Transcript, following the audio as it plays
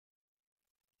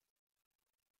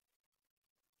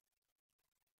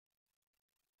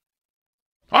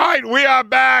All right, we are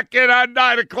back in our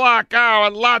 9 o'clock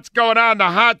hour. Lots going on. The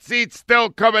hot seat's still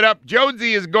coming up.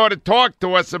 Jonesy is going to talk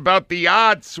to us about the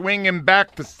odds swinging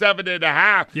back to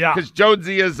 7.5. Yeah. Because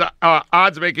Jonesy is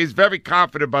odds maker. He's very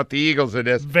confident about the Eagles in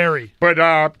this. Very. But,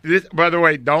 by the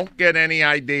way, don't get any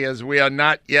ideas. We are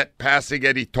not yet passing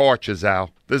any torches,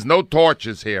 Al. There's no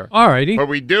torches here. All righty. But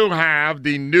we do have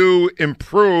the new,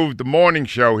 improved morning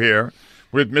show here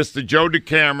with Mr. Joe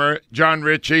DeCamera, John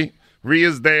Ritchie.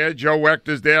 Rhea's there. Joe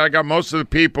Wechter's there. I got most of the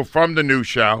people from the new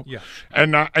show. Yeah.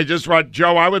 And I just want,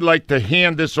 Joe, I would like to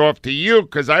hand this off to you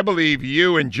because I believe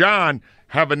you and John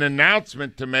have an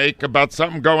announcement to make about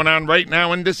something going on right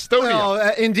now in this studio.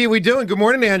 Well, indeed we do. And good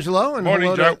morning, Angelo. And morning,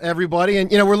 hello Joe. to everybody.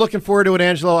 And, we're looking forward to it,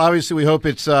 Angelo. Obviously, we hope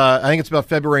it's, I think it's about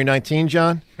February 19,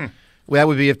 John. Well, that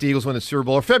would be if the Eagles win the Super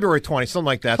Bowl. Or February 20, something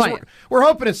like that. So we're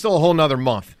hoping it's still a whole nother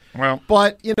month. Well,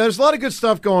 but, there's a lot of good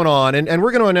stuff going on, and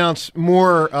we're going to announce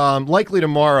more likely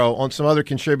tomorrow on some other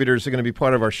contributors that are going to be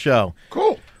part of our show.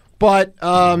 Cool. But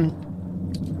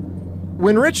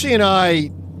when Richie and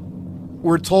I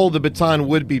were told the baton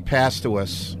would be passed to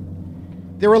us,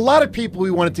 there were a lot of people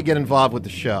we wanted to get involved with the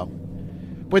show.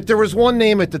 But there was one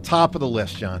name at the top of the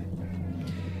list, John.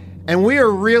 And we are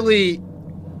really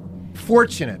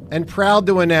fortunate and proud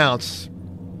to announce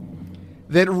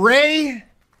that Ray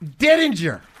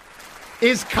Didinger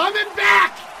is coming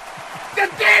back. The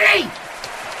Diddy!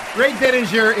 Ray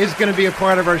Didinger is going to be a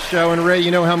part of our show. And Ray, you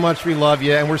know how much we love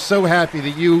you. And we're so happy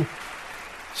that you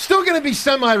still going to be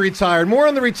semi-retired, more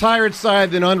on the retired side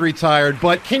than unretired,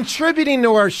 but contributing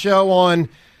to our show on,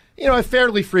 a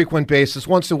fairly frequent basis,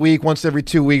 once a week, once every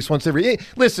 2 weeks, once every...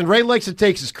 Listen, Ray likes to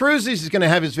take his cruises. He's going to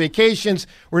have his vacations.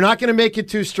 We're not going to make it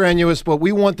too strenuous, but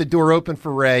we want the door open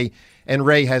for Ray, and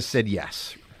Ray has said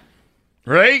yes.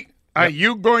 Ray, are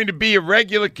you going to be a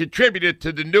regular contributor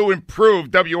to the new,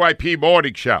 improved WIP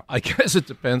morning show? I guess it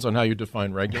depends on how you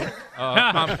define regular.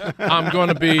 I'm going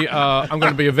to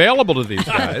be available to these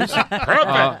guys.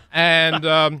 Perfect.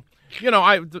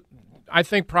 I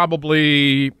think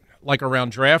probably like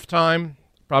around draft time,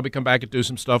 probably come back and do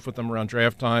some stuff with them around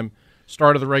draft time,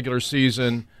 start of the regular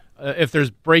season. If there's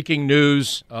breaking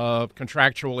news,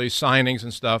 contractually signings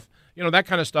and stuff, that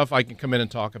kind of stuff I can come in and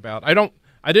talk about.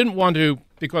 I didn't want to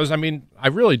because, I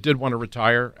really did want to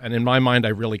retire, and in my mind I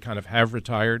really kind of have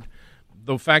retired.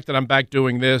 The fact that I'm back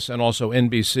doing this and also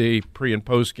NBC pre- and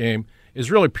post-game is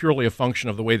really purely a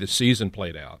function of the way the season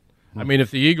played out.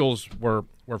 If the Eagles were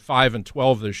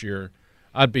 5-12 this year,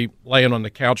 I'd be laying on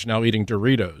the couch now eating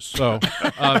Doritos. So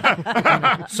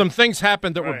some things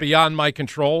happened that were beyond my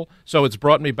control, so it's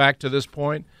brought me back to this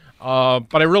point.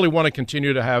 But I really want to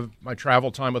continue to have my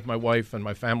travel time with my wife and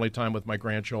my family time with my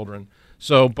grandchildren.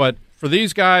 So, but for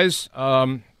these guys,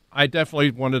 I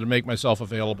definitely wanted to make myself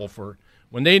available for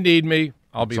when they need me.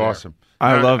 I'll be there. Awesome.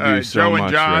 I love you so Joe much,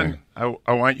 and John, Ray.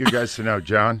 I want you guys to know,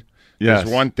 John, Yes.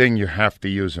 there's one thing you have to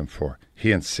use him for.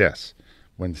 He insists.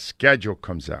 When the schedule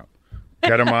comes out,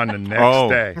 get him on the next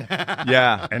day.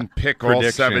 Yeah. And pick all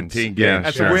Predictions. 17 games. Yeah,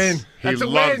 That's sure. a win. He That's a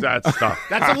loves win. that stuff.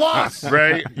 That's a loss.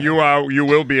 Ray, you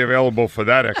will be available for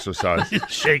that exercise. He's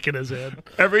shaking his head.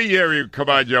 Every year you come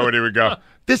on, Joe, and here we go.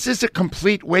 This is a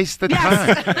complete waste of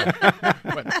time.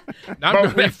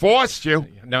 But we forced you.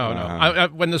 No.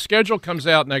 When the schedule comes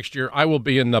out next year, I will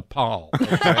be in Nepal.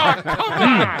 Okay? Oh,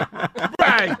 come on.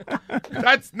 Ray,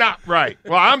 that's not right.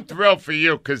 Well, I'm thrilled for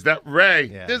you because that Ray,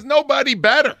 there's nobody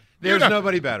better. There's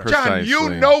nobody better. John, you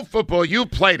Precisely. know football. You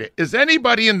played it. Is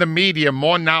anybody in the media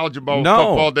more knowledgeable of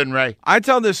football than Ray? I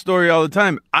tell this story all the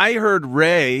time. I heard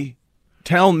Ray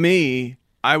tell me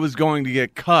I was going to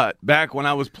get cut back when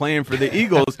I was playing for the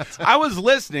Eagles. I was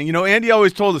listening. Andy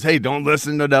always told us, hey, don't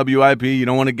listen to WIP. You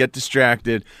don't want to get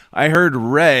distracted. I heard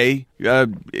Ray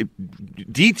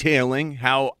detailing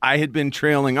how I had been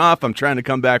trailing off. I'm trying to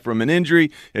come back from an injury.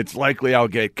 It's likely I'll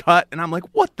get cut. And I'm like,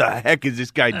 what the heck is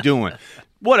this guy doing?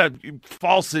 What a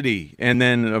falsity. And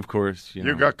then, of course,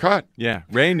 You got cut. Yeah,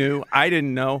 Ray knew. I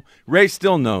didn't know. Ray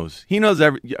still knows. He knows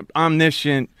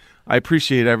omniscient. I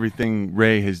appreciate everything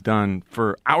Ray has done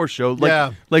for our show.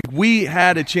 Like we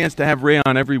had a chance to have Ray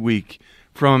on every week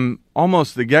from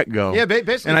almost the get-go. Yeah,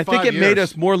 basically and I think 5 it made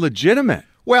years. us more legitimate.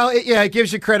 Well, it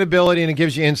gives you credibility and it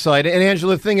gives you insight. And,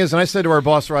 Angela, the thing is, and I said to our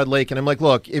boss, Rod Lake, and I'm like,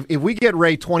 look, if we get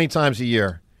Ray 20 times a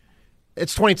year,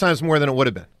 it's 20 times more than it would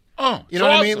have been. Oh, You know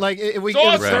what I mean? Like, if it's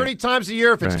awesome. 30 times a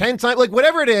year, if it's Right. 10 times, like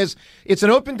whatever it is, it's an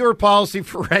open-door policy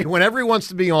for Ray whenever he wants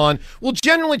to be on. We'll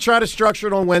generally try to structure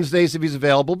it on Wednesdays if he's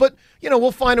available, but,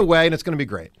 we'll find a way, and it's going to be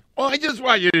great. Well, I just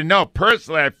want you to know,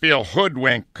 personally, I feel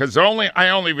hoodwinked because I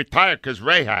only retired because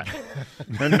Ray had.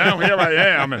 And now here I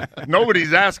am, and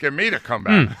nobody's asking me to come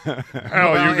back.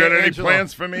 Hell, you got any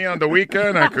plans for me on the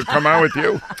weekend? I could come out with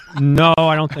you? No,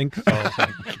 I don't think so.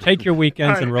 Take your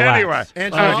weekends and relax.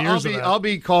 Anyway, Angelo, I'll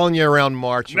be calling you around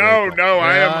March. No,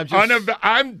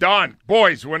 I'm done.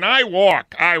 Boys, when I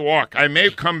walk. I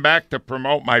may come back to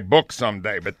promote my book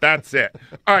someday, but that's it.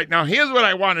 All right, now here's what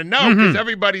I want to know, because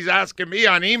everybody's asking me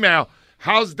on email,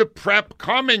 how's the prep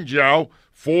coming, Joe,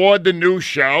 for the new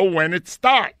show when it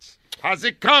starts? How's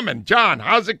it coming? John,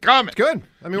 how's it coming? It's good.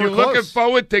 I mean, you're we're looking close.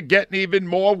 forward to getting even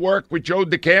more work with Joe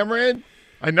DeCamera?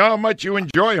 I know how much you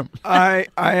enjoy him.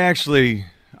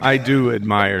 I do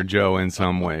admire Joe in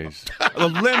some ways, a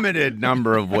limited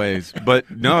number of ways.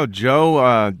 But no,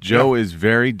 Joe is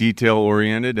very detail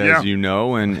oriented, as you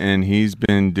know, and he's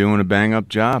been doing a bang up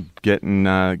job getting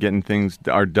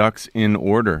our ducks in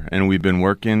order. And we've been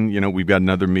working. You know, we've got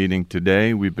another meeting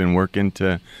today. We've been working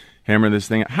to hammer this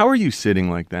thing. How are you sitting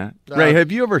like that, Ray?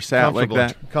 Have you ever sat like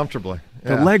that? Comfortably.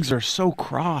 The legs are so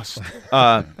crossed.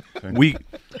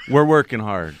 We're working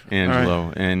hard, Angelo,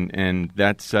 right. and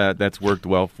that's worked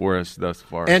well for us thus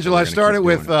far. Angelo, so I started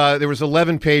with there was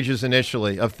 11 pages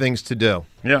initially of things to do.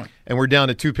 Yeah. And we're down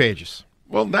to 2 pages.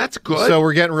 Well, that's good. So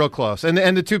we're getting real close.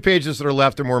 And the 2 pages that are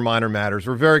left are more minor matters.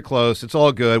 We're very close. It's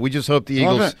all good. We just hope the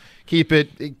Eagles keep it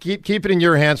in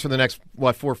your hands for the next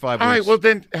 4 or 5 weeks. All right, well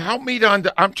then help me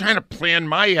I'm trying to plan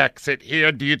my exit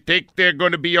here. Do you think they're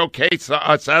going to be okay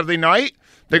Saturday night?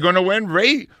 They're going to win?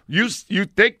 Ray, you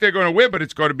think they're going to win, but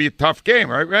it's going to be a tough game,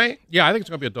 right? Yeah, I think it's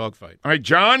going to be a dogfight. All right,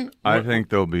 John? I think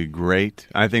they'll be great.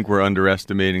 I think we're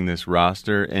underestimating this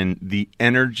roster and the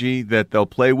energy that they'll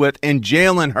play with. And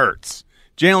Jalen Hurts.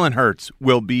 Jalen Hurts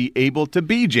will be able to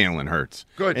be Jalen Hurts.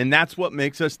 Good. And that's what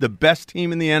makes us the best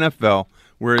team in the NFL.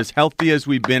 We're as healthy as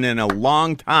we've been in a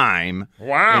long time.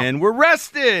 Wow. And we're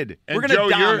rested. And we're going to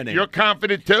dominate. You're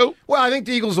confident too? Well, I think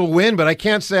the Eagles will win, but I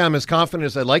can't say I'm as confident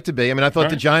as I'd like to be. I mean, I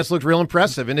thought the Giants looked real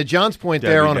impressive. And to John's point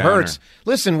there on Hurts,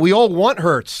 listen, we all want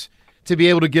Hurts to be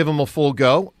able to give him a full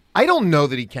go. I don't know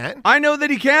that he can. I know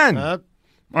that he can. All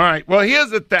right. Well,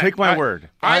 here's the thing. Take my word.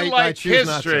 I like choose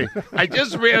not history. to. I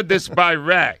just read this by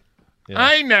Ray.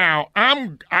 Yeah.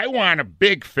 I want a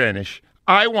big finish.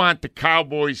 I want the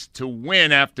Cowboys to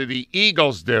win after the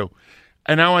Eagles do.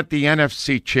 And I want the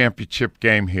NFC Championship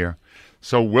game here.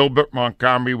 So Wilbert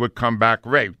Montgomery would come back.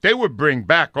 Ray, they would bring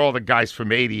back all the guys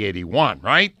from 80, 81,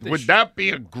 right? Would that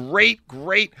be a great,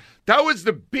 that was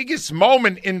the biggest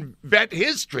moment in vet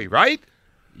history, right?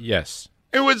 Yes.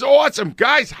 It was awesome.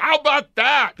 Guys, how about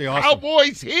that? Be awesome.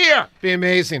 Cowboys here. Be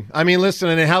amazing. I mean, listen,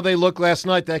 and how they looked last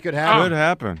night, that could happen. Could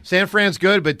happen. San Fran's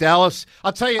good, but Dallas,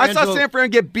 I'll tell you, I saw Angelo, San Fran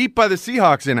get beat by the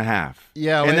Seahawks in a half.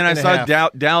 Yeah, and then I in a saw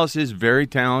half. Dallas is very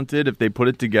talented. If they put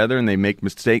it together and they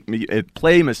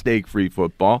play mistake-free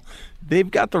football, they've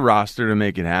got the roster to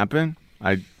make it happen.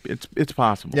 It's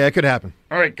possible. Yeah, it could happen.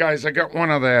 All right, guys, I got one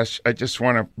other ask. I just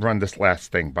want to run this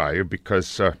last thing by you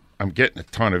because I'm getting a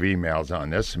ton of emails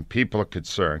on this, and people are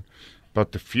concerned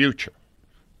about the future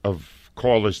of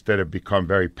callers that have become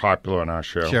very popular on our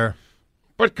show. Sure.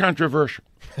 But controversial.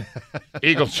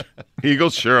 Eagles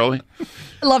Shirley.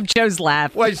 I love Joe's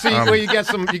laugh. Well, you get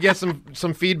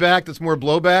some feedback that's more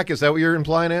blowback. Is that what you're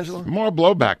implying, Angela? More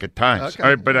blowback at times. Okay. All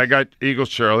right, but I got Eagles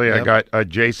Shirley. Yep. I got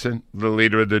Jason, the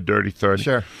leader of the Dirty 30.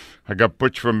 Sure. I got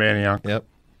Butch from Antioch. Yep.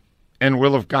 And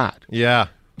Will of God. Yeah.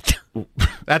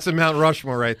 That's a Mount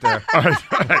Rushmore right there. All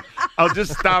right. I'll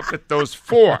just stop at those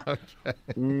 4. Okay.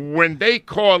 When they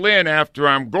call in after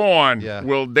I'm gone,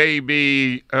 will they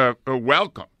be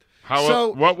welcomed?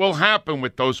 What will happen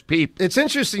with those people? It's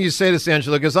interesting you say this,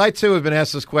 Angela, because I, too, have been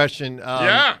asked this question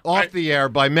off the air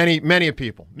by many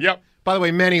people. Yep. By the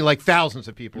way, many, like thousands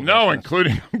of people. No,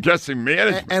 including, I'm guessing,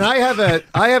 management. And I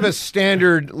have a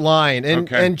standard line.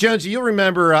 And Jonesy, you'll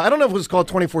remember, I don't know if it was called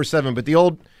 24/7, but the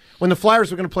old, when the Flyers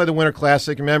were going to play the Winter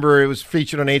Classic, remember it was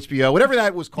featured on HBO, whatever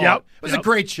that was called. Yep. It was a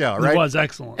great show, right? It was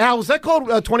excellent. Al, was that called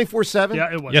 24/7?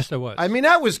 Yeah, it was. Yes, it was. I mean,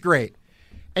 that was great.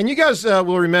 And you guys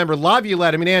will remember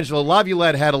Laviolette. I mean, Angela,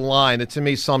 Laviolette had a line that to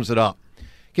me sums it up.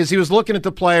 Because he was looking at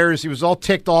the players. He was all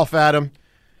ticked off at them.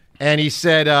 And he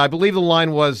said, I believe the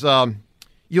line was,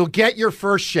 you'll get your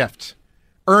first shift.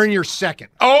 Earn your second.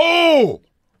 Oh!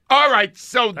 All right,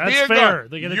 so That's there fair. go.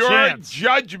 They get a Your chance.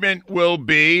 judgment will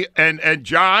be, and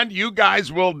John, you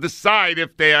guys will decide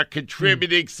if they are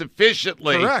contributing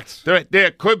sufficiently. Correct.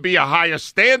 There could be a higher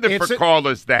standard for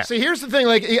callers then. See, here's the thing.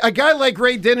 Like a guy like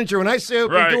Ray Dininger, when I say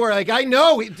open door, like I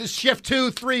know shift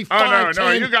 2, 3, 5,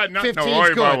 10, you got nothing 15 to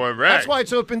worry is good. about with Ray. That's why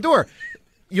it's open door.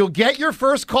 You'll get your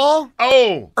first call.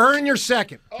 Oh. Earn your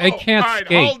second. They can't all right,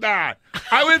 skate. hold on.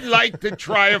 I would like to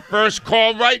try a first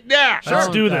call right now. Let's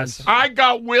do this. I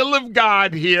got Will of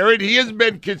God here, and he has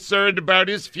been concerned about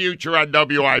his future on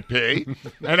WIP.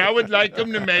 And I would like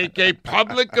him to make a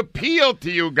public appeal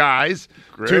to you guys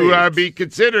to be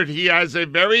considered. He has a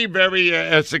very, very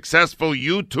successful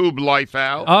YouTube life,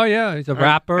 Al. Oh, yeah. He's a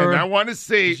rapper. And I want to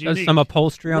see. Does some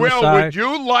upholstery on the Will, side. would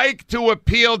you like to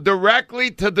appeal directly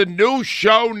to the new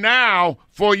show now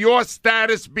for your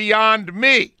status beyond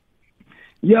me?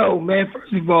 Yo, man,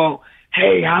 first of all,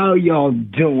 hey, how y'all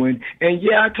doing? And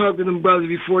yeah, I talked to them brothers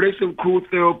before. They're some cool,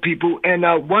 thorough people. And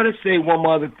I want to say one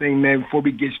other thing, man, before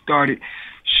we get started.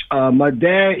 My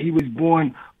dad, he was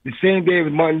born the same day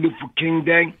as Martin Luther King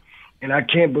Day. And I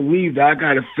can't believe that I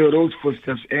got to fill those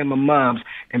footsteps and my mom's.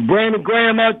 And Brandon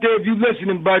Graham out there, if you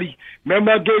listening, buddy,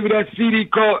 remember I gave you that CD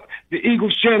called The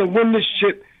Eagles Channel, Win This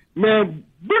Shit. Man,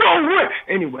 we don't win.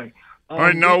 Anyway.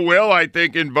 I know, Will. I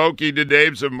think invoking the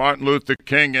names of Martin Luther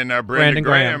King and Brandon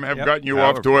Graham have gotten you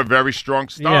off to a very strong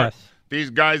start. Yes. These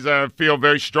guys feel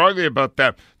very strongly about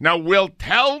that. Now, Will,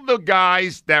 tell the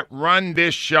guys that run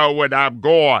this show when I'm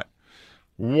gone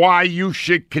why you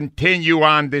should continue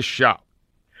on this show.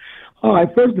 All right,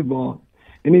 first of all,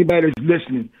 anybody that's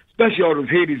listening, especially all those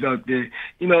haters out there,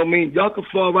 you know what I mean? Y'all can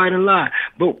fall right in line.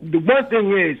 But the one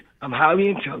thing is, I'm highly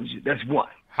intelligent. That's one.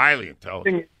 Highly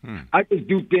intelligent. I just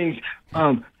do things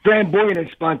flamboyant and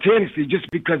spontaneously just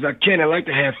because I can. I like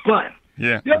to have fun.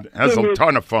 Yeah, that's a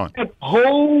ton of fun. The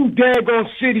whole daggone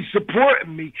city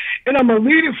supporting me, and I'm a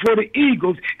leader for the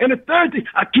Eagles. And the third thing,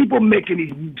 I keep on making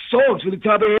these songs for the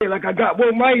top of the head like I got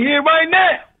one right here, right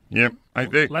now. Yep, I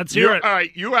think. Let's hear it. All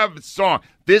right, you have a song.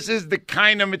 This is the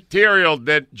kind of material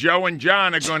that Joe and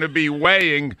John are going to be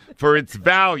weighing for its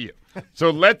value. So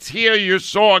let's hear your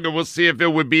song, and we'll see if it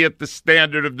would be at the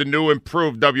standard of the new,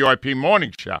 improved WIP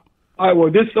morning show. All right,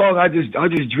 well, this song I just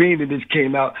dreamed that this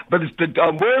came out, but it's the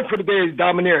word for the day is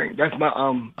domineering. That's my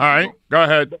All right, go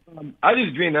ahead. I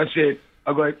just dreamed. I said,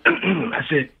 I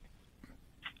said,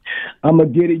 I'ma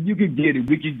get it, you can get it,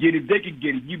 we can get it, they can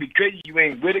get it. You be crazy, you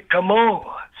ain't with it. Come on,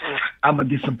 I'ma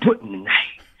get some pudding tonight.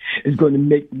 It's gonna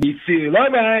make me feel all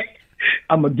right.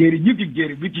 I'ma get it, you can get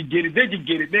it, we can get it, they can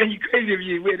get it. Man, you crazy if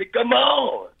you ain't with it. Come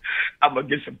on, I'ma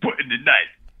get some pudding tonight.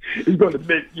 It's gonna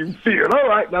make you feel all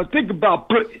right. Now think about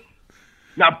pudding.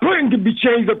 Now pudding can be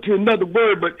changed up to another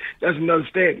word, but that's another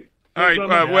standard. All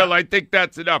right, well, I think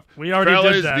that's enough. We already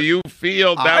Fellas, did that. do you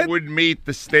feel that would meet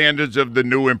the standards of the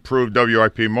new, improved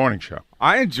WIP morning show?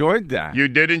 I enjoyed that. You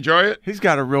did enjoy it? He's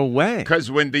got a real way.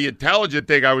 Because when the intelligent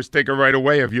thing, I was thinking right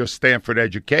away of your Stanford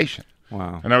education.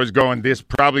 Wow. And I was going, there's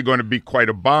probably going to be quite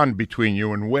a bond between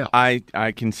you and Will. I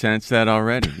can sense that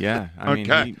already. Yeah. I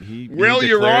Okay. mean, he Will,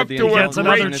 you're declared off the to a He gets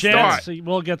another great chance. start.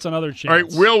 Will gets another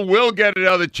chance. All right, Will get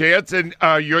another chance, and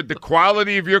the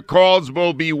quality of your calls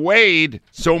will be weighed,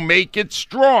 so make it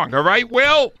strong. All right,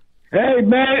 Will? Hey,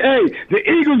 man, hey,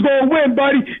 the Eagles gonna win,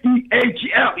 buddy.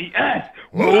 EHLES.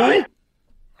 What?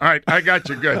 All right, I got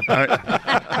you good. Yeah,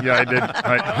 I did.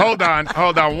 All right, hold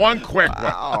on. One quick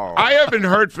one. I haven't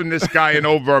heard from this guy in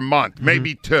over a month,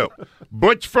 maybe two.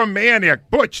 Butch from Maniac.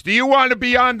 Butch, do you want to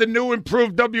be on the new,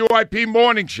 improved WIP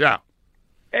morning show?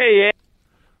 Hey, yeah.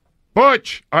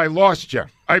 Butch, I lost you.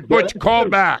 Butch, call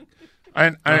back.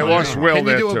 And I lost Will Can you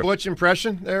there, do a too. Butch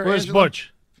impression there, Where's Angelo?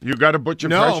 Butch? You got a Butch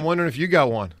No, impression? I'm wondering if you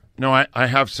got one. No, I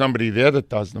have somebody there that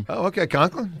does them. Oh, okay.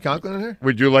 Conklin in here?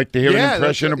 Would you like to hear Yeah, an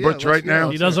impression of let's- Butch yeah, right let's now?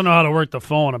 He doesn't know how to work the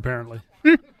phone, apparently.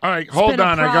 All right, hold Been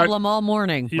on. a I got. problem all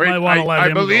morning. You might want to let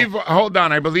him believe. go. Hold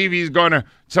on. I believe he's gonna.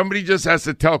 Somebody just has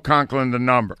to tell Conklin the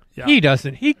number. Yeah. He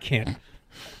doesn't. He can't.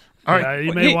 All Yeah, right.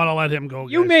 you may He- want to let him go.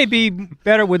 You guys. may be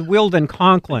better with Will than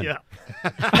Conklin. Yeah.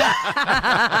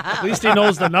 At least he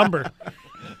knows the number.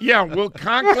 Yeah. Will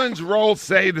Conklin's role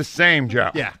say the same,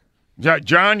 Joe? Yeah.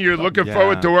 John, you're looking Yeah.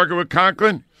 forward to working with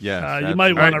Conklin? Yes. You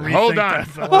might want to All right, rethink hold on. that,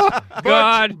 fellas.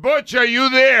 God, Butch, are you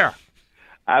there?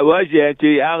 I was,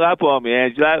 Angela. You hung up on me,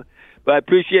 Angela. But I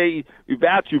appreciate you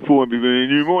vouching for me for the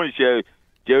new morning show.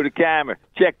 Joe the Camera.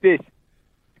 Check this.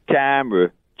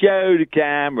 Camera. Joe the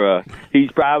Camera.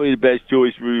 He's probably the best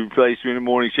choice for replacement in the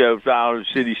morning show. Follow the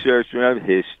city search of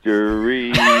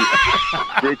history.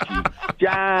 Richie.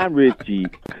 John Ritchie.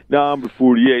 Number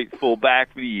 48, fullback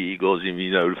for the Eagles. And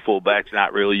you know, the fullback's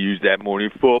not really used that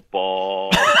morning football.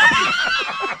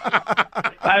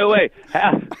 By the way,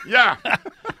 Yeah.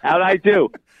 how'd I do?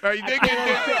 You think you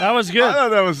did? That was I good. thought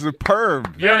that was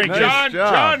superb. Yeah, Nice job.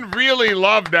 John really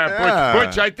loved that, Yeah.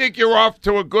 Butch. I think you're off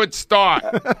to a good start.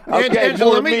 Okay,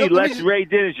 Angela, more me. Let's Ray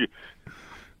Dennis.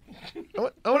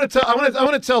 I want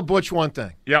to tell Butch one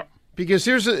thing. Yep. Because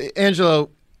Angelo,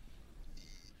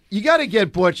 you got to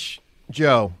get Butch,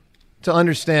 Joe, to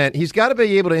understand. He's got to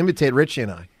be able to imitate Richie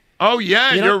and I. Oh,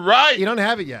 yeah, You you're don't- right. You don't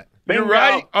have it yet. You're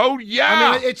right. Oh,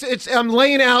 yeah. I mean, it's. I'm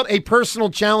laying out a personal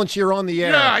challenge here on the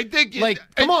air. Yeah, I think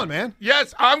come on, man.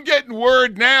 Yes, I'm getting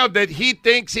word now that he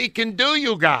thinks he can do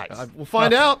you guys. We'll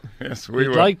find out. Yes, we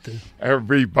You'd will. like to.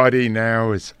 Everybody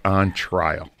now is on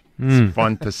trial. It's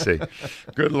fun to see.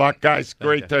 Good luck, guys.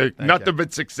 Great to nothing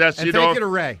but success. And thank you to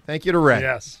Ray. Thank you to Ray.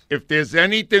 Yes. If there's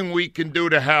anything we can do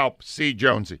to help, see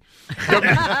Jonesy.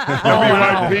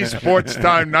 WIP Sports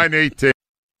Time 918.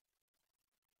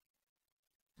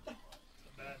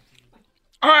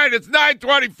 All right, it's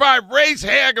 9:25. Ray's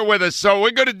Hager with us, so we're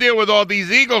going to deal with all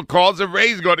these Eagle calls, and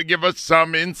Ray's going to give us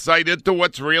some insight into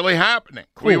what's really happening.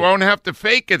 Cool. We won't have to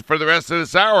fake it for the rest of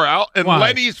this hour, Al. And Why?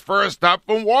 Lenny's first up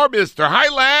from Warminster. Hi,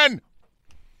 Len.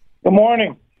 Good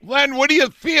morning. Len, what are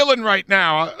you feeling right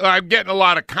now? I'm getting a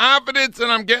lot of confidence,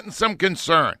 and I'm getting some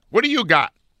concern. What do you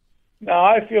got? No,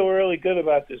 I feel really good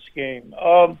about this game.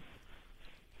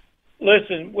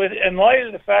 Listen, in light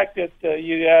of the fact that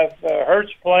you have Hurts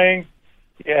playing,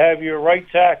 you have your right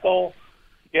tackle,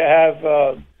 you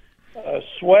have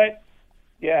Sweat,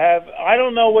 you have I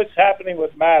don't know what's happening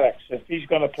with Maddox, if he's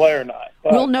going to play or not.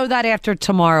 But We'll know that after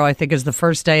tomorrow, I think, is the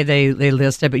first day they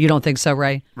list it, but you don't think so,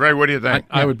 Ray? Ray, what do you think?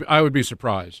 I would be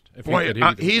surprised if he Boy, could. He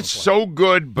was he's gonna play. so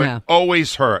good, but Yeah.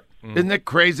 always hurt. Isn't it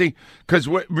crazy? Because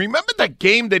remember that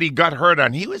game that he got hurt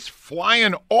on? He was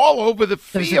flying all over the It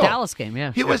field. was the Dallas game,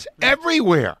 yeah. He was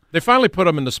everywhere. They finally put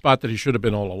him in the spot that he should have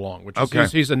been all along, which is Okay.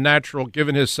 he's a natural,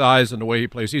 given his size and the way he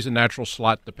plays, he's a natural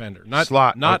slot defender. Not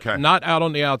Slot, not okay. not out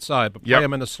on the outside, but play Yep.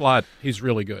 him in the slot. He's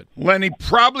really good. Lenny,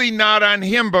 probably not on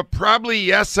him, but probably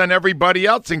yes on everybody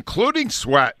else, including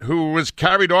Sweat, who was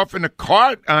carried off in a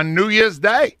cart on New Year's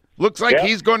Day. Looks like Yeah.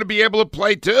 he's going to be able to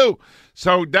play too.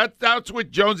 So that's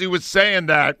what Jonesy was saying,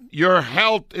 that your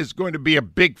health is going to be a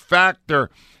big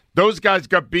factor. Those guys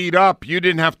got beat up. You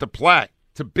didn't have to play.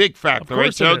 It's a big Of factor, right,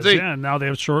 course it is. Jonesy? Yeah, now they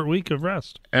have a short week of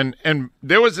rest. And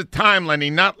there was a time, Lenny,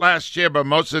 not last year, but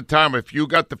most of the time, if you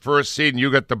got the first seed and you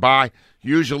got the bye,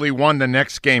 usually won the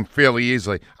next game fairly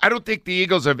easily. I don't think the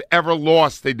Eagles have ever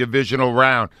lost a divisional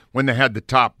round when they had the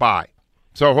top bye.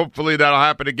 So hopefully that'll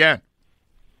happen again.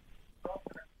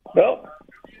 well,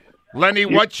 Lenny,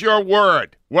 what's your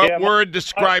word? What Yeah, word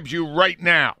describes you right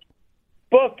now?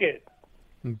 book it.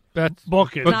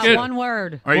 Book it. Not one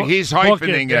word. All right, he's book it,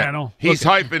 hyphening it. Daniel. He's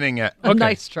hyphening it. A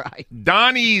nice try.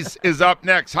 Donnie's is up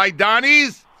next. Hi,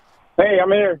 Donnie's. Hey,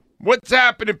 I'm here. What's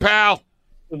happening, pal?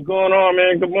 What's going on,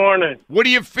 man? Good morning. What are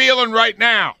you feeling right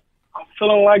now? I'm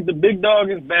feeling like the big dog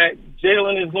is back.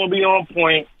 Jalen is going to be on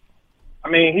point. I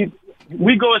mean,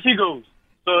 we go as he goes.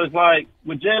 So it's like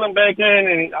with Jalen back in,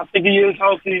 and I think he is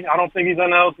healthy. I don't think he's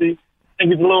unhealthy. I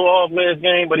think he's a little off last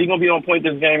game, but he's going to be on point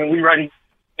this game, and we ready.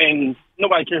 And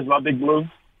nobody cares about Big Blue.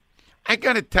 I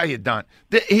got to tell you, Don,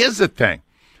 here's the thing.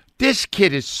 This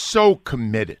kid is so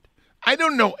committed. I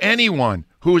don't know anyone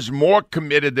who is more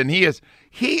committed than he is.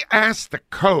 He asked the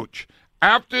coach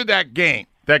after that game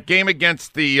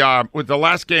against with the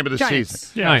last game of the Giants.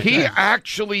 season. Yeah, he Giants.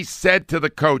 actually said to the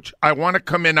coach, I want to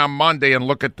come in on Monday and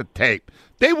look at the tape.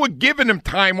 They were giving him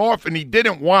time off, and he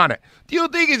didn't want it. Do you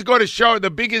think he's going to show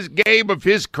the biggest game of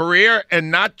his career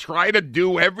and not try to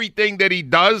do everything that he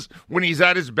does when he's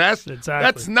at his best? Exactly.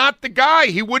 That's not the guy.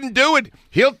 He wouldn't do it.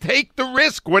 He'll take the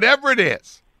risk, whatever it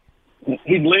is.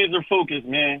 He's laser focused,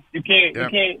 man. You can't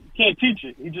teach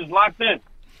it. He's just locked in.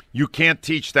 You can't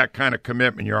teach that kind of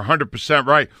commitment. You're 100%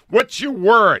 right. What's your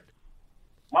word?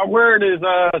 My word is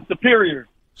superior.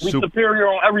 We're Sup- superior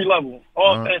on every level,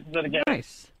 all facets of the game.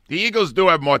 Nice. The Eagles do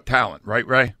have more talent, right,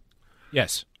 Ray?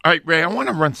 Yes. All right, Ray, I want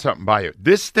to run something by you.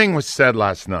 This thing was said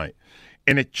last night,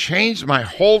 and it changed my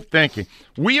whole thinking.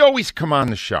 We always come on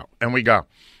the show, and we go,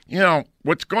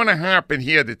 what's going to happen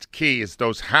here that's key is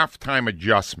those halftime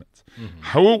adjustments.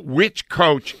 Which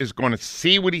coach is going to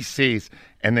see what he sees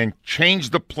and then change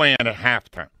the plan at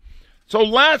halftime? So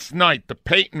last night, the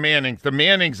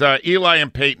Mannings, Eli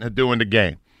and Peyton are doing the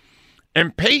game.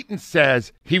 And Peyton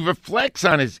says he reflects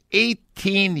on his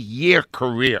 18-year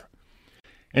career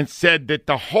and said that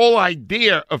the whole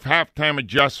idea of halftime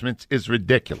adjustments is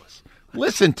ridiculous.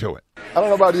 Listen to it. I don't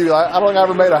know about you. I don't think I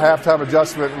ever made a halftime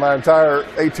adjustment in my entire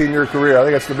 18-year career. I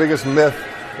think it's the biggest myth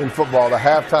in football, the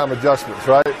halftime adjustments,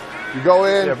 right? You go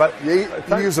in, you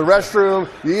use the restroom,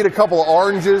 you eat a couple of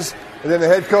oranges, and then the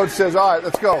head coach says, all right,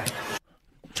 let's go.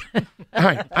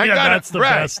 I got that's it. the Right.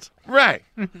 best. Right.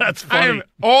 That's funny.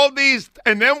 All these,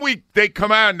 and then they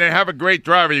come out and they have a great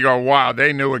driver. You go, wow,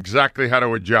 they knew exactly how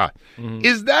to adjust.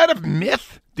 Is that a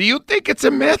myth? Do you think it's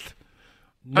a myth?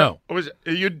 No.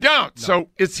 You don't. No. So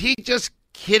is he just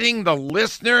kidding the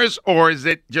listeners, or is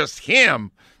it just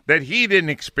him that he didn't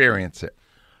experience it?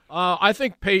 I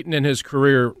think Peyton in his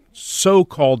career so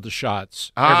called the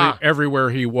shots everywhere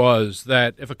he was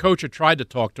that if a coach had tried to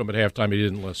talk to him at halftime, he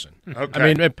didn't listen. Okay.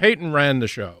 I mean, Peyton ran the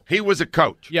show. He was a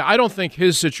coach. Yeah, I don't think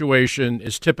his situation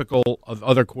is typical of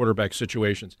other quarterback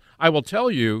situations. I will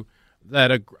tell you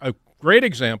that a great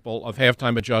example of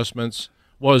halftime adjustments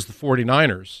was the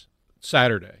 49ers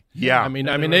Saturday. Yeah. I mean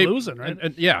they were losing, right?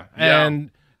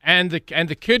 And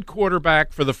the kid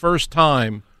quarterback for the first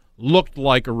time looked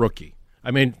like a rookie. I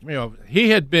mean,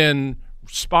 he had been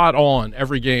spot on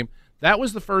every game. That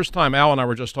was the first time Al and I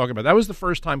were just talking about. That was the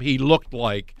first time he looked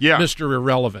like Mr.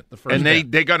 Irrelevant. The first and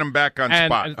they got him back on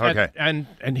spot.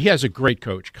 And he has a great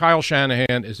coach. Kyle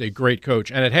Shanahan is a great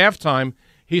coach. And at halftime,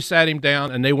 he sat him down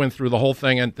and they went through the whole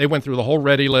thing and they went through the whole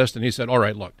ready list. And he said, "All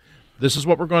right, look, this is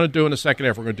what we're going to do in the second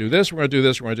half. We're going to do this. We're going to do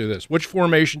this. We're going to do this. Which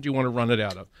formation do you want to run it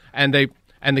out of?" And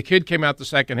the kid came out the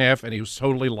second half and he was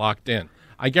totally locked in.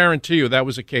 I guarantee you that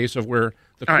was a case of where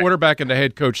the quarterback and the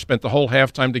head coach spent the whole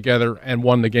halftime together and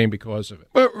won the game because of it.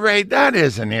 But, Ray, that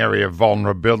is an area of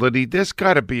vulnerability. There's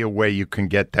got to be a way you can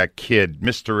get that kid,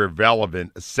 Mr.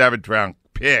 Irrelevant, a 7th-round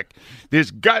pick.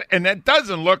 And that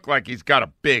doesn't look like he's got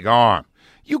a big arm.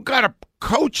 You got to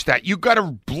coach that. You got to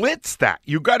blitz that.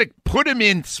 You got to put him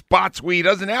in spots where he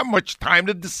doesn't have much time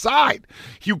to decide.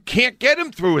 You can't get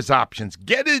him through his options.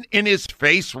 Get it in his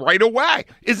face right away.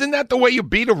 Isn't that the way you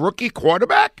beat a rookie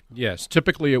quarterback? Yes,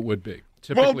 typically it would be.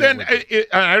 Well, then,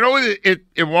 I know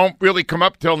it won't really come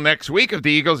up till next week if the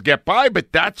Eagles get by, but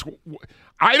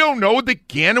I don't know that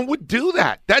Gannon would do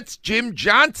that. That's Jim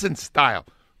Johnson style.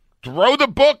 Throw the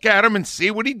book at him and see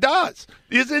what he does.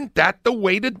 Isn't that the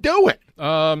way to do it?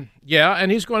 Yeah,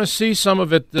 and he's going to see some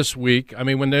of it this week. I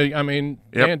mean,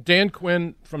 Dan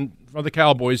Quinn from the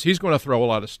Cowboys, he's going to throw a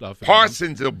lot of stuff at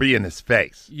Parsons will be in his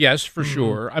face. Yes, for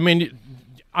sure. I mean,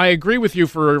 I agree with you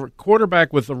for a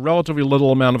quarterback with a relatively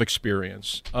little amount of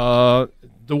experience. One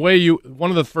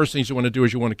of the first things you want to do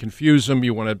is you want to confuse him.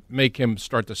 You want to make him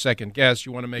start to second guess.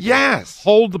 You want to make him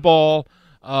hold the ball.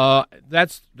 And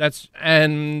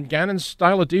Gannon's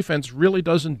style of defense really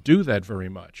doesn't do that very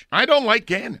much. I don't like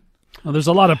Gannon. Well, there's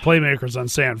a lot of playmakers on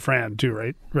San Fran too,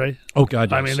 right? Oh God,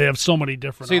 yes. I mean, they have so many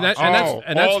different. See that, and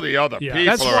that's all the other people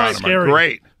that's around him are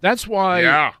great. That's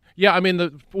why. Yeah, I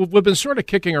mean, we've been sort of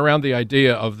kicking around the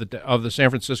idea of the San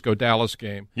Francisco-Dallas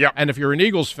game. Yeah. And if you're an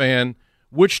Eagles fan,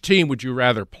 which team would you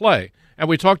rather play? And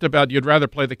we talked about you'd rather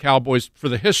play the Cowboys for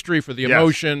the history, for the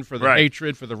emotion, for the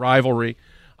hatred, for the rivalry.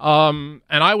 And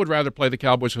I would rather play the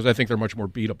Cowboys because I think they're much more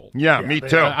beatable. Yeah, me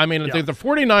too. I mean, the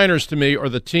 49ers to me are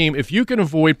the team. If you can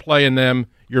avoid playing them,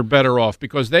 you're better off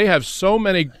because they have so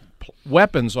many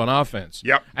weapons on offense.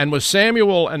 Yep. And with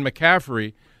Samuel and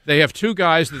McCaffrey, they have two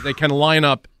guys that they can line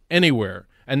up anywhere,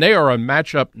 and they are a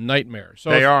matchup nightmare. So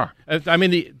they are. I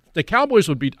mean, the Cowboys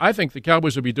would be. I think the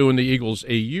Cowboys would be doing the Eagles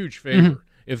a huge favor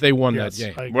if they won that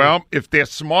game. Well, if they're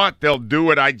smart, they'll do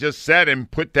what I just said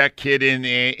and put that kid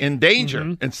in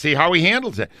danger and see how he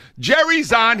handles it.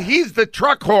 Jerry's on. He's the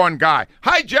truck horn guy.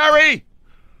 Hi, Jerry.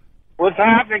 What's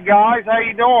happening, guys? How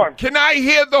you doing? Can I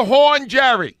hear the horn,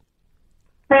 Jerry?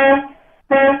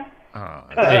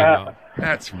 Oh,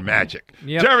 that's magic.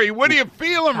 Yep. Jerry, what are you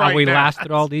feeling right now? How we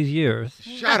lasted all these years.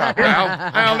 Shut up, Al.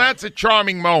 Al, that's a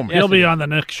charming moment. He'll be on the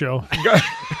next show.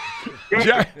 You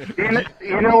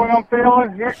know what I'm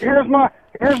feeling?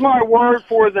 Here's my word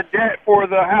for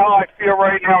how I feel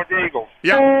right now with Eagles.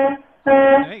 Yeah.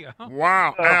 There you go.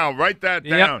 Wow, Al, write that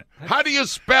down. How do you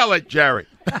spell it, Jerry?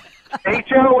 Honk.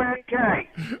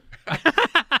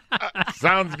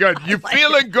 Sounds good. You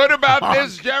feeling good about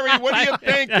this, Jerry? What are you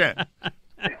thinking?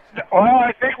 Well,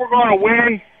 I think we're going to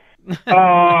win.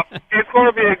 It's going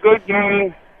to be a good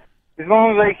game as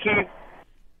long as they keep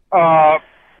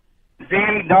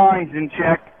Danny Dimes in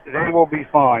check. They will be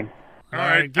fine. All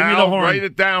right, give me Al, the horn. write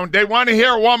it down. They want to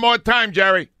hear it one more time,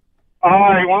 Jerry. All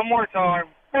right, one more time.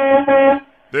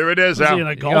 There it is, Is Al. he in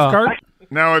a golf cart?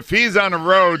 Now, if he's on the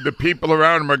road, the people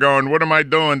around him are going, what am I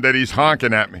doing that he's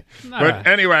honking at me? But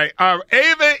anyway,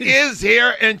 Ava is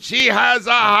here, and she has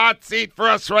a hot seat for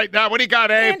us right now. What do you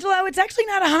got, Ava? Angelo, it's actually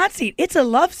not a hot seat. It's a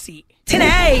love seat.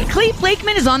 Today, Cleve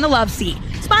Blakeman is on the love seat.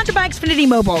 Sponsored by Xfinity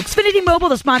Mobile. Xfinity Mobile,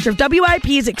 the sponsor of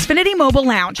WIP's Xfinity Mobile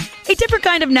Lounge. A different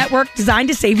kind of network designed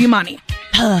to save you money.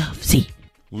 Love seat.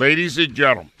 Ladies and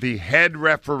gentlemen, the head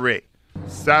referee,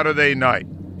 Saturday night,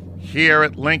 here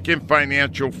at Lincoln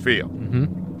Financial Field,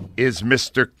 is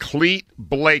Mr. Clete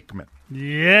Blakeman.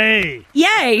 Yay.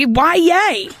 Yay. Why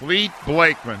yay? Clete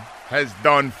Blakeman has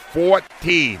done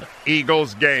 14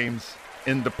 Eagles games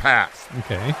in the past.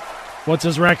 Okay. What's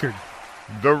his record?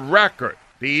 The record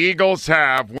the Eagles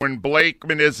have when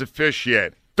Blakeman is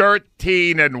officiating,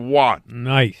 13-1.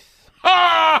 Nice.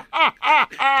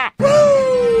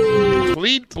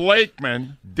 Clete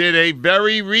Blakeman did a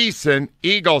very recent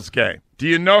Eagles game. Do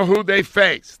you know who they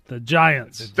faced? The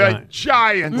Giants. The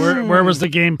Giants. Where was the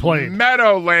game played?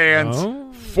 Meadowlands,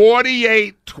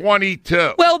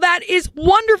 48-22. Well, that is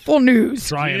wonderful news.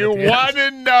 Do you want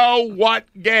to know what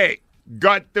game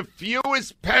got the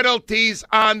fewest penalties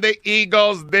on the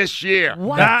Eagles this year?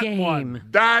 What game?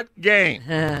 That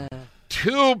game.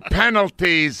 2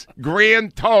 penalties,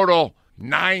 grand total,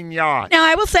 9 yards. Now,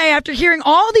 I will say, after hearing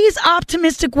all these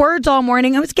optimistic words all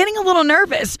morning, I was getting a little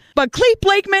nervous. But Clete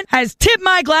Blakeman has tipped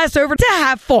my glass over to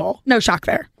half full. No shock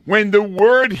there. When the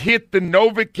word hit the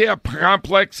NovaCare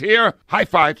complex here, high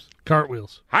fives.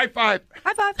 Cartwheels. High five.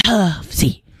 High five.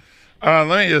 See. Let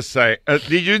me just say,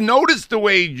 did you notice the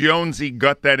way Jonesy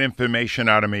got that information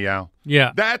out of me, Al?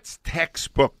 Yeah. That's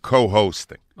textbook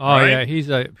co-hosting. Oh, right? yeah, he's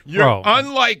a You're pro.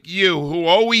 unlike you, who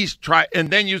always try, and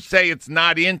then you say it's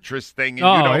not interesting, and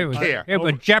you don't care. It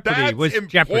was Jeopardy. That's was important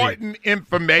Jeopardy.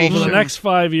 information. Over the next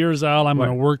 5 years, Al, I'm going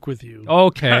to work with you.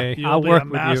 Okay, You'll I'll be work a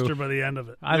with master you. by the end of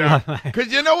it. I love that.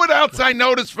 Because you know what else I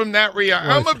noticed from that, Rhea?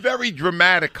 I'm a very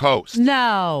dramatic host.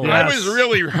 No. I was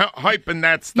really hyping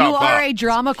that stuff You up. are a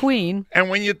drama queen. And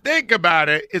when you think about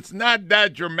it, it's not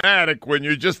that dramatic when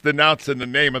you're just announcing the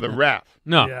name of the ref.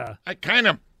 No. Yeah. I kind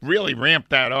of really ramped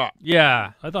that up.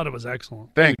 Yeah. I thought it was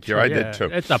excellent. Thank you. I Yeah. did too.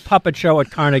 It's a puppet show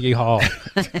at Carnegie Hall.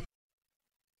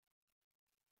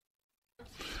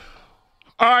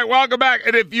 All right, welcome back.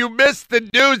 And if you missed the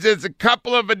news, there's a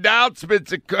couple of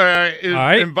announcements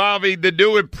involving the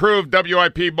new improved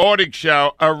WIP morning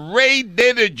show. Ray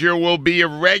Dininger will be a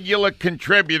regular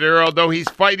contributor, although he's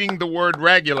fighting the word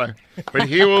regular. But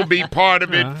he will be part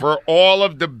of it for all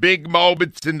of the big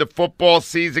moments in the football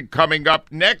season coming up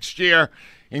next year,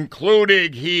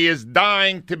 including he is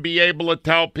dying to be able to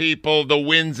tell people the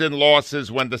wins and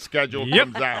losses when the schedule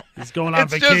comes out. He's going on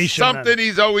It's vacation. just something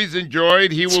he's always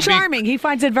enjoyed. He It's will charming. He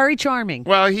finds it very charming.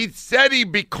 Well, he said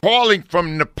he'd be calling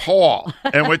from Nepal,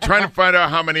 and we're trying to find out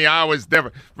how many hours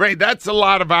different. Ray, that's a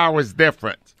lot of hours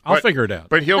difference. I'll figure it out.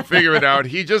 But he'll figure it out.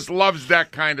 He just loves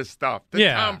that kind of stuff, the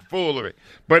Yeah. tomfoolery.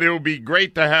 But it will be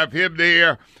great to have him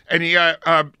there. And he,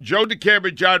 Joe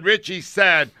DeCamera, John Ritchie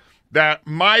said that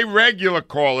my regular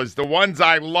callers, the ones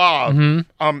I love,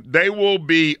 they will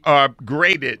be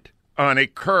graded on a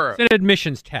curve. It's an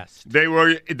admissions test. They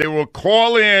will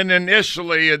call in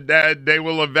initially, and then they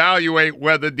will evaluate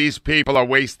whether these people are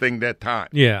wasting their time.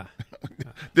 Yeah.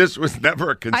 This was never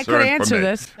a concern I could answer for me.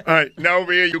 this. No,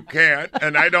 Rhea, you can't.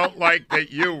 And I don't like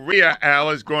that you, Rhea,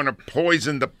 Al, is going to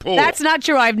poison the pool. That's not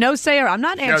true. I have no say. I'm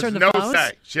not She has answering the no phones.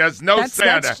 say. She has no say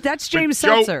on that. That's But James Joe-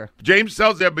 Seltzer. James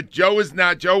Seltzer, but Joe is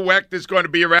not. Joe Wecht is going to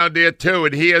be around there, too,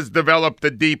 and he has developed a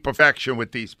deep affection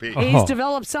with these people. He's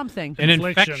developed something. An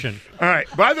infection. All right.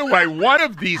 By the way, one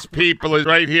of these people is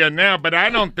right here now, but I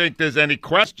don't think there's any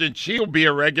question. She'll be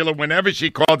a regular whenever she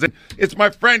calls in. It's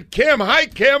my friend Kim. Hi,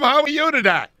 Kim. How are you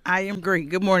today? I am great.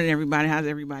 Good morning, everybody. How's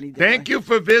everybody doing? Thank you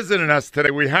for visiting us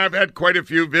today. We have had quite a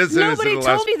few visitors. Nobody in the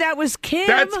told last... me that was Kim.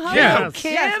 That's Hello, Kim.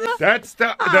 Kim. That's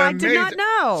the I amazing... did not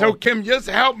know. So, Kim, just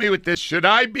help me with this. Should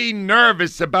I be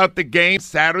nervous about the game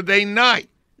Saturday night?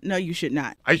 No, you should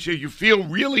not. I should. You feel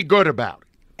really good about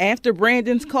it. After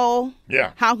Brandon's call,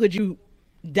 Yeah. how could you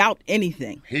doubt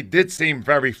anything? He did seem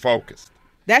very focused.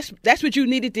 That's what you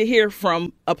needed to hear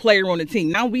from a player on the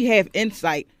team. Now we have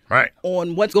insight Right.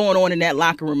 on what's going on in that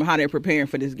locker room and how they're preparing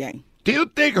for this game. Do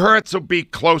you think Hurts will be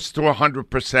close to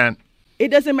 100%? It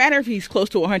doesn't matter if he's close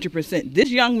to 100%. This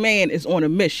young man is on a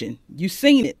mission. You've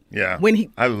seen it. Yeah.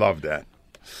 When I love that.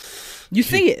 you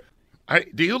see it.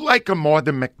 Do you like him more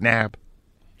than McNabb?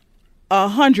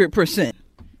 100%.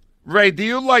 Ray, do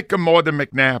you like him more than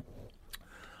McNabb?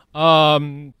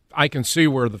 I can see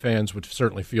where the fans would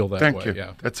certainly feel that Thank way. you.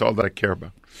 Yeah. That's all that I care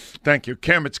about. Thank you.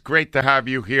 Kim, it's great to have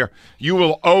you here. You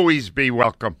will always be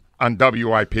welcome on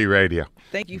WIP Radio.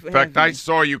 Thank you for In fact, having me. I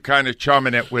saw you kind of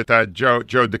chumming it with Joe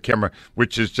DeCamera,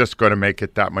 which is just going to make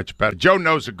it that much better. Joe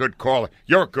knows a good caller.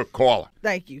 You're a good caller.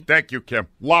 Thank you. Thank you, Kim.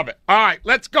 Love it. All right,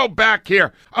 let's go back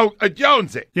here. Oh,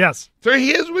 Jonesy. Yes. So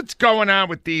here's what's going on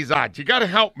with these odds. You got to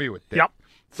help me with this. Yep.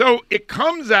 So it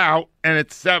comes out, and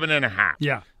it's 7.5.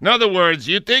 Yeah. In other words,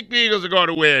 you think the Eagles are going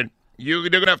to win. They're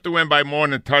going to have to win by more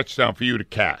than a touchdown for you to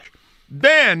cash.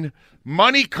 Then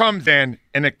money comes in,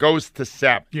 and it goes to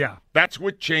 7. Yeah. That's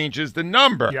what changes the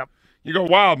number. Yep. You go,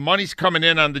 wow, money's coming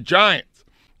in on the Giants.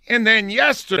 And then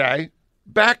yesterday,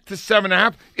 back to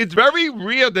 7.5. It's very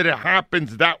rare that it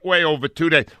happens that way over 2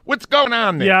 days. What's going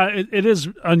on there? Yeah, it is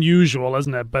unusual,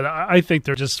 isn't it? But I think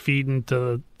they're just feeding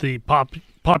to the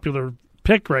popular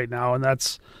pick right now, and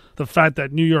that's the fact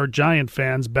that New York Giant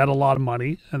fans bet a lot of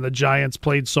money, and the Giants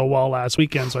played so well last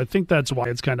weekend. So I think that's why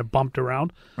it's kind of bumped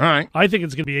around. All right. I think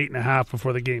it's going to be 8.5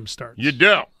 before the game starts. You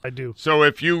do? I do. So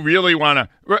if you really want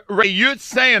to, Ray, you're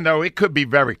saying, though, it could be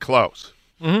very close.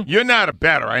 Mm-hmm. You're not a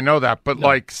bettor, I know that, but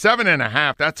like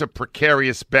 7.5, that's a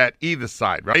precarious bet either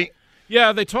side, right?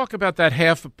 Yeah, they talk about that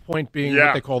half a point being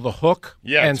what they call the hook.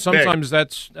 Yeah, and it's sometimes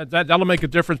that'll make a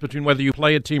difference between whether you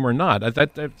play a team or not.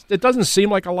 It doesn't seem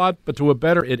like a lot, but to a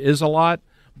bettor, it is a lot.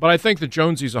 But I think that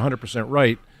Jonesy's 100%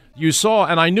 right. You saw,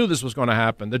 and I knew this was going to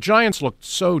happen, the Giants looked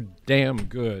so damn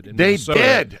good. In They Minnesota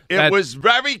did. that- It was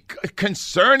very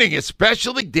concerning,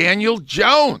 especially Daniel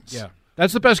Jones. Yeah,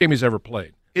 that's the best game he's ever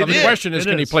played. Now, the question is,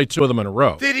 can he play two of them in a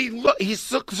row? Did he look? He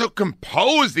looked so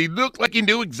composed. He looked like he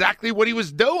knew exactly what he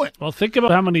was doing. Well, think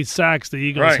about how many sacks the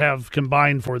Eagles Right. have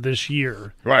combined for this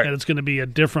year. Right. And it's going to be a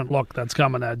different look that's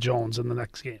coming at Jones in the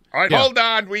next game. All right, hold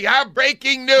on. We have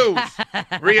breaking news.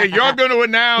 Rhea, you're going to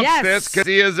announce this because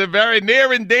he is a very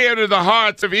near and dear to the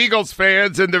hearts of Eagles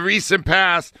fans in the recent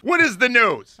past. What is the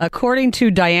news? According to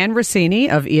Diane Rossini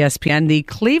of ESPN, the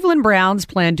Cleveland Browns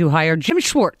plan to hire Jim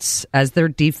Schwartz as their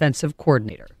defensive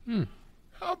coordinator.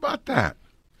 How about that?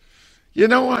 You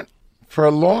know what? For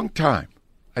a long time,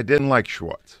 I didn't like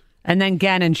Schwartz. And then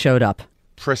Gannon showed up.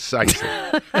 Precisely.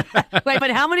 Wait, but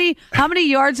how many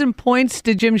yards and points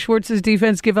did Jim Schwartz's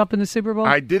defense give up in the Super Bowl?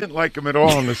 I didn't like him at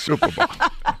all in the Super Bowl.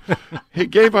 He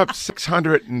gave up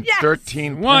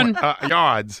 613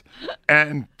 yards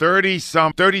and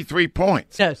 33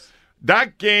 points. Yes.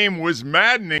 That game was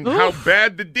maddening how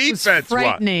bad the defense was.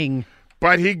 Frightening.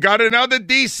 But he got another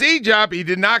DC job. He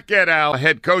did not get a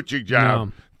head coaching job.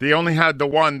 No. They only had the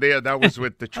one there. That was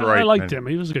with Detroit. I liked him.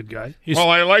 He was a good guy. Well,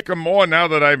 I like him more now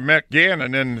that I've met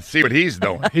Gannon and see what he's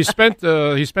doing. He spent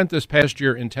this past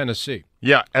year in Tennessee.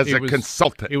 Yeah, as a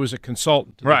consultant. He was a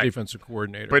consultant to the defensive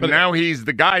coordinator. But now he's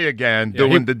the guy again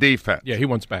doing the defense. Yeah, he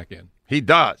wants back in. He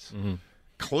does. Mm-hmm.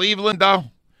 Cleveland, though?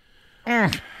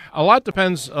 A lot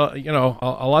depends, a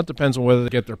lot depends on whether they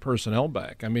get their personnel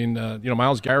back. I mean,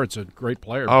 Myles Garrett's a great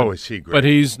player. Oh, is he great? But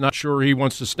he's not sure he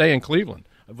wants to stay in Cleveland.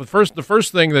 The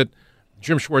first thing that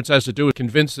Jim Schwartz has to do is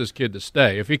convince this kid to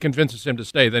stay. If he convinces him to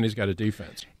stay, then he's got a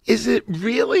defense. Is it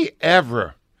really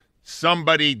ever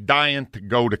somebody dying to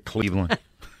go to Cleveland?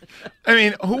 I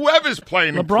mean, whoever's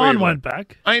playing in LeBron Cleveland. went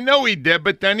back. I know he did,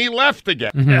 but then he left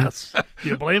again. Yes. Do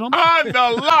you blame him? On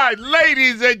the line,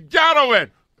 ladies and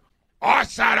gentlemen,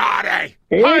 Arson Artie.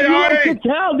 Hey, Hi, Artie.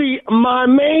 Cataldi, my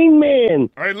main man.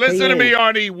 All right, listen to me,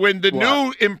 Artie. When the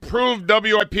new improved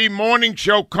WIP morning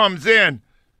show comes in,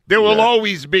 there will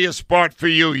always be a spot for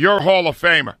you. You're a Hall of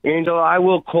Famer. Angela, I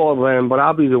will call them, but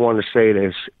I'll be the one to say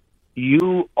this.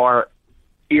 You are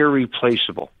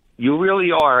irreplaceable. You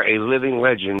really are a living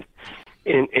legend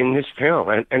in this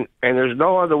town, and there's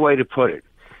no other way to put it.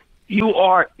 You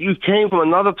came from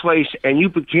another place, and you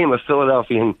became a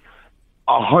Philadelphian.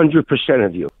 100%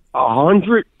 of you.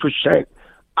 100%.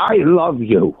 I love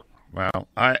you. Well,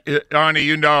 Arnie,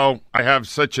 you know I have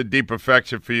such a deep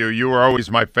affection for you. You were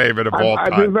always my favorite of all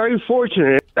time. I've been very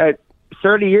fortunate that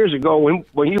 30 years ago,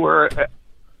 when you were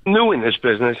new in this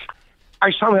business,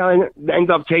 I somehow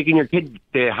end up taking your kid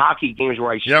to hockey games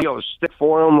where I steal a stick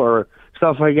for him or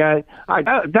stuff like that.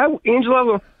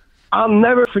 Angela, I'll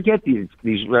never forget these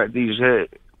memories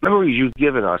you've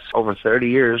given us over 30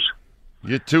 years.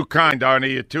 You're too kind,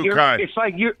 Arnie. You're too kind. It's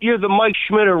like you're the Mike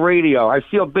Schmidt of radio. I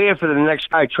feel bad for the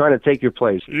next guy trying to take your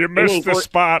place. You missed the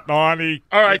spot, Arnie.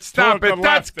 All right, stop it.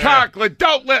 That's Conklin.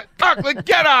 Don't let Conklin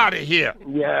get out of here.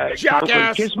 Yeah,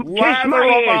 jackass. Kiss my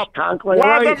ass, Conklin.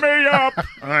 Lather me up.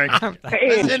 All right.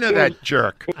 Listen to that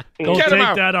jerk. Go Get take him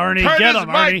out. that, Arnie. Turn Get his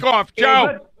him, mic Arnie. off,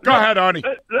 Joe. Go ahead, Arnie.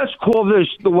 Let's call this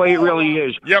the way it really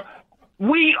is. Yep.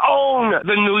 We own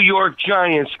the New York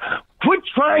Giants. Quit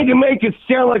trying to make it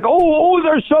sound like, oh,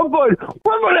 they're so good.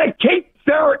 We're going to kick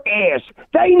their ass.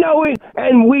 They know it,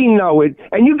 and we know it.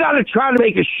 And you got to try to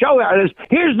make a show out of this.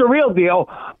 Here's the real deal.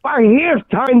 By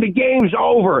halftime, the game's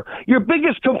over. Your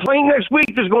biggest complaint next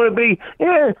week is going to be,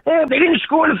 they didn't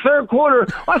score in the third quarter.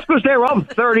 That's because they were up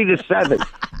 30-7.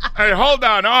 Hey, hold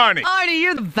on, Arnie. Arnie,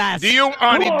 you're the best. Do you,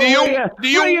 Arnie, Leah,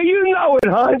 you know it,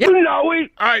 hon. Yep. You know it.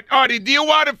 All right, Arnie, do you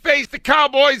want to face the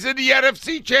Cowboys in the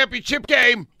NFC Championship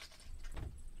game?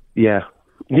 Yeah.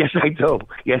 Yes, I do.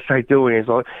 Yes, I do,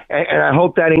 Angelo. And I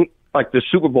hope that ain't like the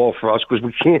Super Bowl for us because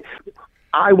we can't.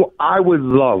 I would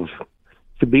love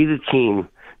to be the team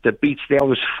that beats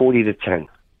Dallas 40-10.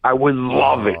 I would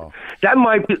love it. That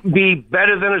might be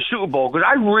better than a Super Bowl because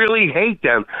I really hate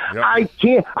them. Yep. I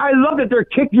can't. I love that their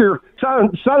kicker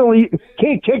suddenly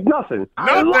can't kick nothing.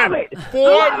 I love it.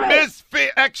 4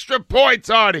 misfit extra points,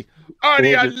 Artie.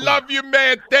 Artie, I love you,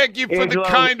 man. Thank you for Angelo, the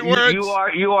kind words.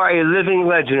 You are a living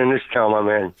legend in this town, my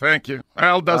man. Thank you.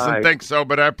 Al doesn't All right. think so,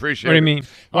 but I appreciate it. What do you mean?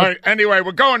 All right, anyway,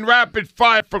 we're going rapid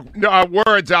fire for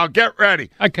words, Al. Get ready.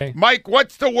 Okay. Mike,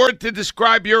 what's the word to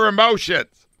describe your emotions?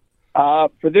 For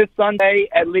this Sunday,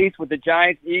 at least with the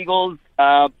Giants-Eagles,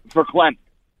 verklempt.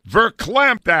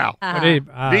 Verklempt, Al.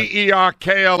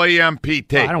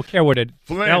 V-E-R-K-L-E-M-P-T. I don't care what it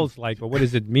Flynn. spells like, but what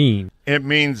does it mean? It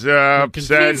means upset,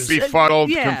 confused.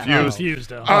 befuddled, Yeah. confused.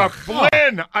 Confused, Al.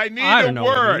 Flynn, I need I a don't know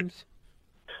what it word. means.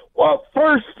 Well,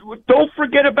 first, don't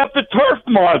forget about the turf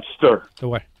monster. The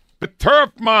what? The turf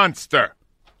monster.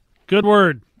 Good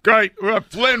word. Great.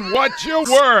 Flynn, what's your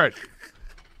word?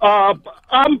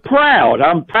 I'm proud.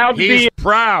 I'm proud to He's be.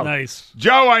 proud. Nice.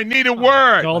 Joe, I need a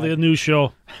word. Call the new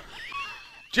show.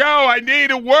 Joe, I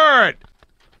need a word.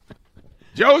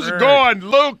 Joe's gone.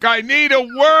 Luke, I need a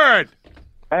word.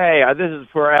 Hey, this is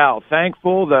for Al.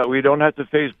 Thankful that we don't have to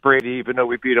face Brady, even though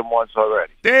we beat him once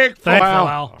already. Thankful, Al.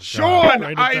 Al. Sean,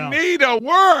 Write it I down. need a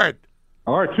word.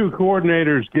 Our two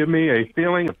coordinators give me a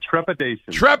feeling of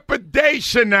trepidation.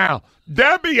 Trepidation now.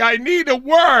 Debbie, I need a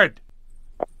word.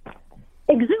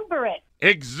 Exuberant.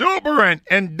 Exuberant.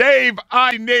 And Dave,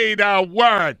 I need a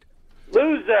word.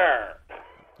 Loser.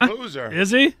 Loser.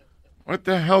 Is he? What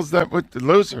the hell's that with the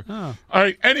loser? Oh. All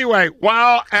right, anyway,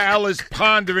 while Al is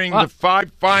pondering the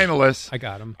 5 finalists, I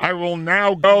got him. I will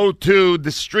now go to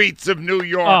the streets of New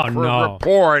York Oh, for no. a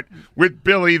report with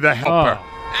Billy the Helper.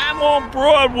 I'm on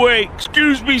Broadway.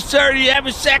 Excuse me, sir. Do you have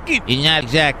a second? Not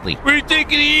exactly. What do you think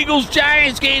of the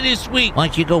Eagles-Giants game this week? Why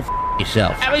don't you go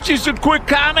yourself? How about just a quick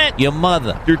comment? Your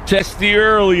mother. You're testy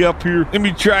early up here. Let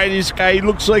me try this guy. He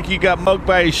looks like he got mugged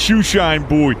by a shoeshine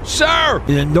boy. Sir!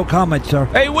 No comment, sir.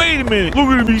 Hey, wait a minute. Look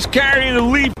at him. He's carrying a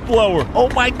leaf blower. Oh,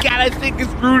 my God. I think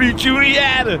it's Rudy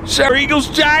Giuliana. Sir,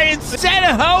 Eagles-Giants. Is that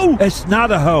a hoe? It's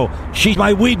not a hoe. She's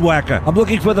my weed whacker. I'm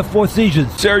looking for the Four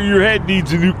Seasons. Sir, your head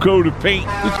needs a new coat of paint.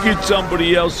 Let's get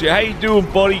somebody else here. How you doing,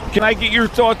 buddy? Can I get your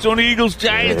thoughts on the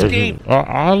Eagles-Giants game?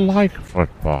 I like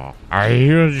football. Are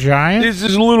you a Giant? This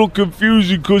is a little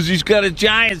confusing because he's got a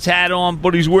Giants hat on,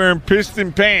 but he's wearing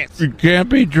piston pants. You can't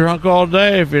be drunk all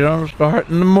day if you don't start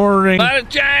in the morning. A lot of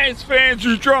Giants fans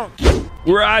are drunk.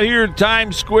 We're out here in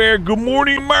Times Square. Good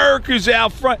Morning America's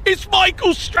out front. It's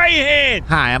Michael Strahan.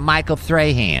 Hi, I'm Michael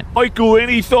Strahan. Michael,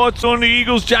 any thoughts on the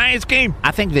Eagles-Giants game?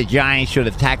 I think the Giants should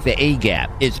attack the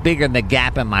A-gap. It's bigger than the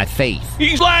gap in my face.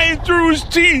 He's lying through his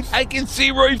teeth. I can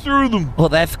see right through them. Well,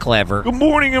 that's clever. Good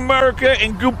morning, America,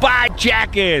 and goodbye,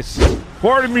 jackass.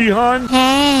 Pardon me, hon.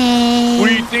 Hey. What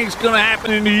do you think's going to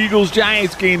happen in the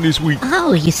Eagles-Giants game this week?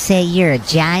 Oh, you say you're a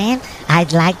Giant?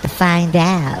 I'd like to find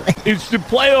out. It's the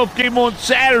playoff game on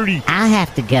Saturday. I'll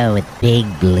have to go with Big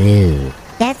Blue.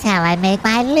 That's how I make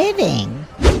my living.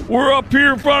 We're up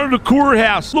here in front of the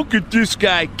courthouse. Look at this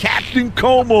guy, Captain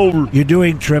Comeover. You're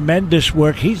doing tremendous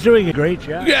work. He's doing a great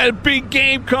job. You got a big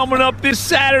game coming up this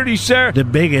Saturday, sir. The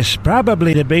biggest,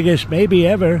 probably the biggest, maybe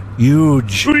ever.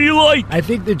 Huge. Who do you like? I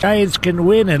think the Giants can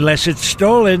win unless it's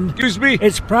stolen. Excuse me?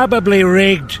 It's probably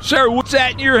rigged. Sir, what's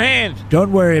that in your hand?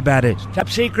 Don't worry about it. Top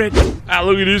secret. Ah,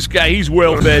 look at this guy. He's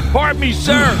well fed. Pardon me,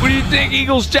 sir. What do you think,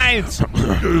 Eagles-Giants?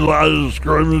 There's a lot of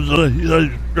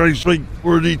scrimmages. They speak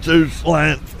 42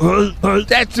 slant.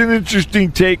 That's an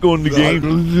interesting take on the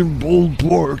game. Pulled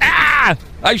pork. Ah!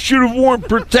 I should have worn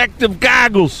protective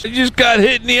goggles. I just got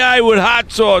hit in the eye with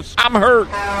hot sauce. I'm hurt.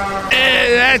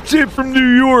 That's it from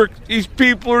New York. These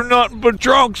people are nothing but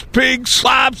drunks, pigs,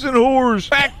 slobs, and whores.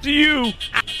 Back to you.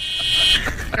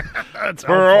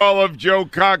 For all of Joe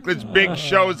Conklin's big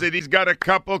shows that he's got a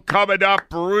couple coming up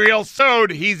real soon.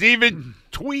 He's even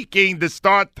tweaking the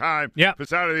start time for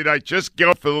Saturday night. Just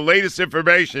go for the latest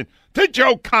information to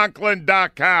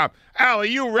joeconklin.com. Al, are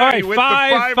you ready with the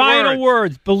 5 final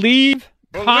words? Believe.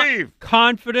 Believe.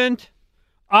 Confident.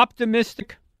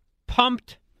 Optimistic.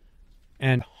 Pumped.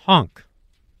 And hunk.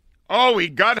 Oh, he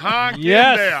got honk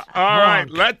Yes, in there. All right,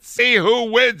 honk. let's see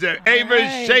who wins it.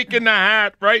 Ava's shaking the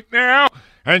hat right now,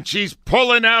 and she's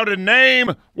pulling out a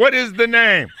name. What is the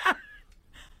name?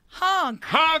 Honk.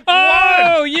 Honk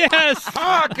Oh, won. yes.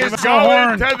 Honk is Give us a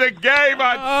going horn. to the game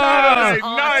on Saturday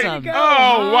night. awesome.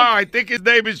 Oh, wow. I think his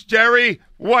name is Jerry.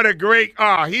 What a great.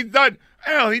 Oh, he's done.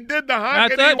 Hell, he did the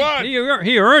honk and he won.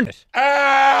 He earned it.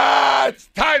 It's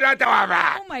time to do it.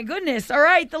 Oh, my goodness. All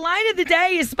right. The line of the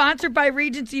day is sponsored by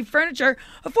Regency Furniture.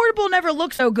 Affordable never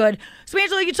looks so good. So,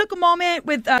 Angela, you took a moment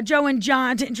with Joe and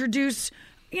John to introduce,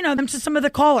 them to some of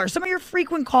the callers, some of your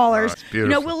frequent callers.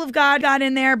 beautiful. Will of God got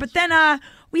in there. But then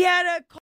we had a